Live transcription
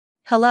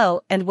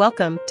Hello and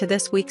welcome to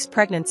this week's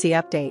pregnancy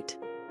update.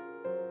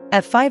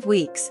 At 5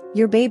 weeks,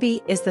 your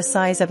baby is the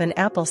size of an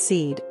apple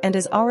seed and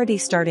is already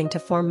starting to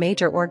form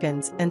major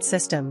organs and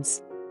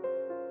systems.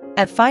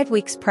 At 5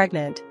 weeks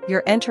pregnant,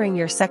 you're entering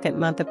your second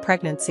month of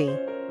pregnancy.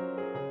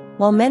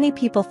 While many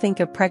people think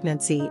of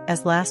pregnancy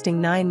as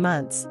lasting 9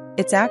 months,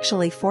 it's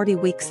actually 40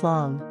 weeks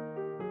long.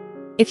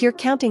 If you're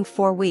counting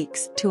 4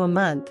 weeks to a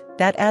month,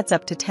 that adds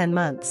up to 10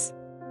 months.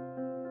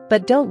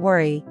 But don't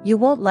worry, you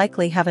won't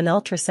likely have an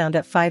ultrasound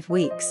at 5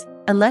 weeks,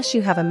 unless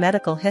you have a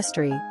medical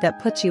history that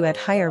puts you at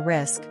higher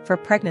risk for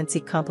pregnancy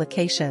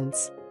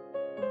complications.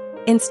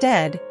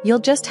 Instead, you'll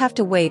just have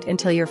to wait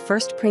until your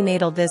first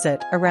prenatal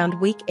visit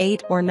around week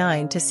 8 or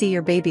 9 to see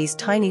your baby's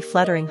tiny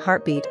fluttering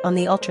heartbeat on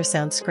the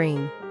ultrasound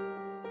screen.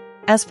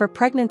 As for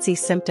pregnancy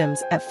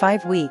symptoms at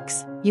 5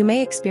 weeks, you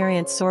may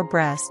experience sore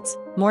breasts,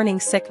 morning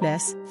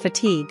sickness,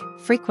 fatigue,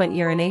 frequent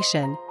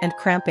urination, and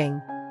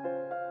cramping.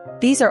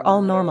 These are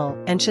all normal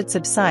and should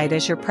subside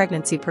as your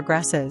pregnancy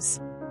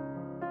progresses.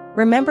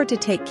 Remember to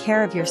take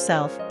care of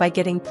yourself by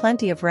getting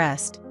plenty of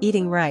rest,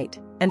 eating right,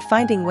 and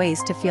finding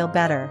ways to feel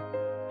better.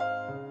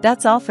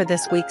 That's all for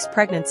this week's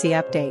pregnancy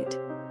update.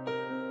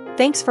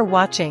 Thanks for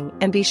watching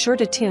and be sure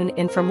to tune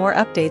in for more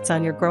updates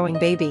on your growing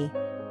baby.